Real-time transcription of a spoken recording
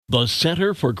The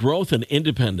Center for Growth and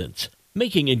Independence,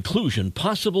 making inclusion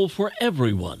possible for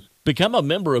everyone. Become a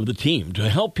member of the team to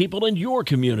help people in your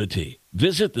community.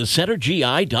 Visit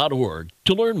thecentergi.org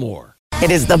to learn more.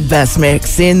 It is the best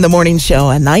mix in the morning show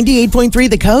on 98.3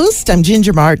 The Coast. I'm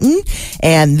Ginger Martin,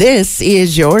 and this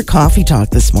is your coffee talk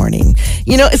this morning.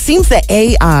 You know, it seems that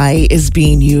AI is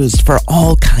being used for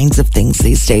all kinds of things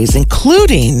these days,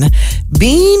 including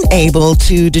being able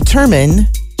to determine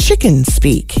chicken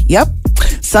speak. Yep.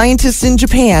 Scientists in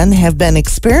Japan have been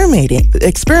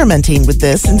experimenting with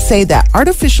this and say that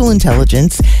artificial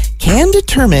intelligence can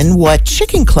determine what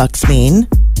chicken clucks mean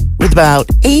with about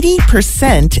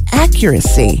 80%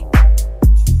 accuracy.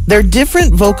 Their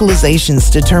different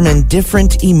vocalizations determine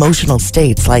different emotional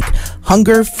states like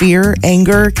hunger, fear,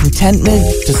 anger, contentment,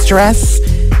 distress,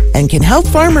 and can help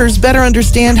farmers better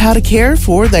understand how to care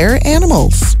for their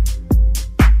animals.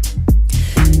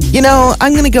 You know,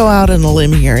 I'm going to go out on a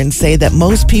limb here and say that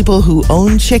most people who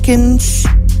own chickens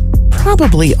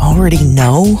probably already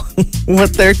know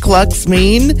what their clucks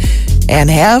mean and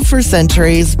have for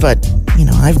centuries, but, you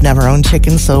know, I've never owned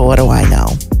chickens, so what do I know?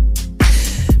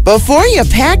 Before you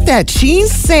pack that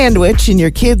cheese sandwich in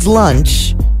your kid's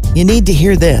lunch, you need to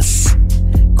hear this.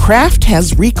 Kraft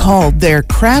has recalled their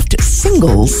Kraft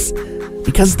singles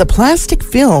because the plastic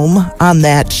film on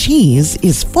that cheese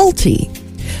is faulty.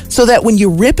 So that when you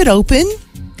rip it open,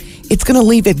 it's going to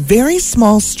leave a very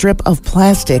small strip of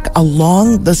plastic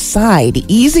along the side,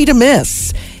 easy to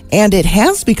miss, and it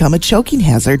has become a choking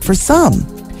hazard for some.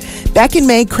 Back in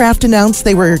May, Kraft announced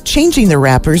they were changing their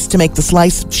wrappers to make the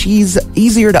slice of cheese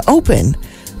easier to open,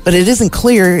 but it isn't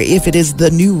clear if it is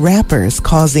the new wrappers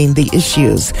causing the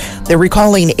issues. They're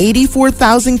recalling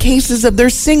 84,000 cases of their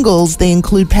singles. They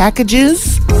include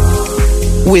packages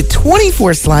with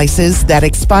 24 slices that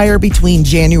expire between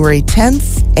January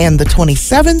 10th and the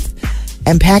 27th,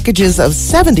 and packages of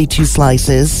 72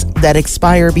 slices that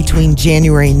expire between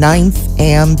January 9th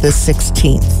and the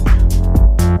 16th.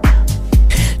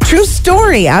 True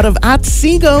story out of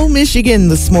Otsego, Michigan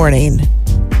this morning.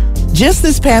 Just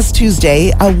this past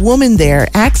Tuesday, a woman there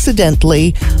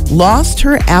accidentally lost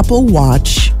her Apple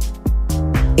Watch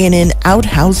in an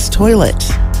outhouse toilet.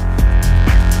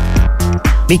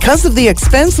 Because of the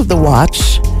expense of the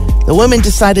watch, the woman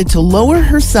decided to lower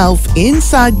herself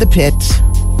inside the pit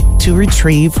to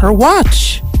retrieve her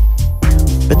watch.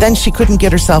 But then she couldn't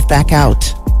get herself back out.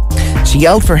 She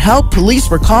yelled for help, police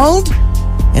were called,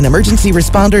 and emergency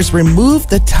responders removed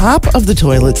the top of the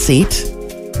toilet seat,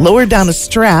 lowered down a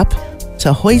strap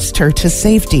to hoist her to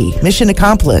safety. Mission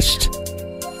accomplished.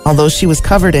 Although she was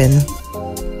covered in,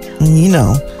 you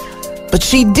know, but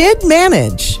she did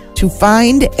manage to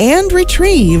find and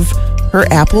retrieve her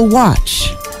Apple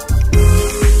Watch.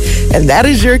 And that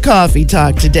is your coffee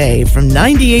talk today from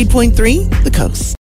 98.3 The Coast.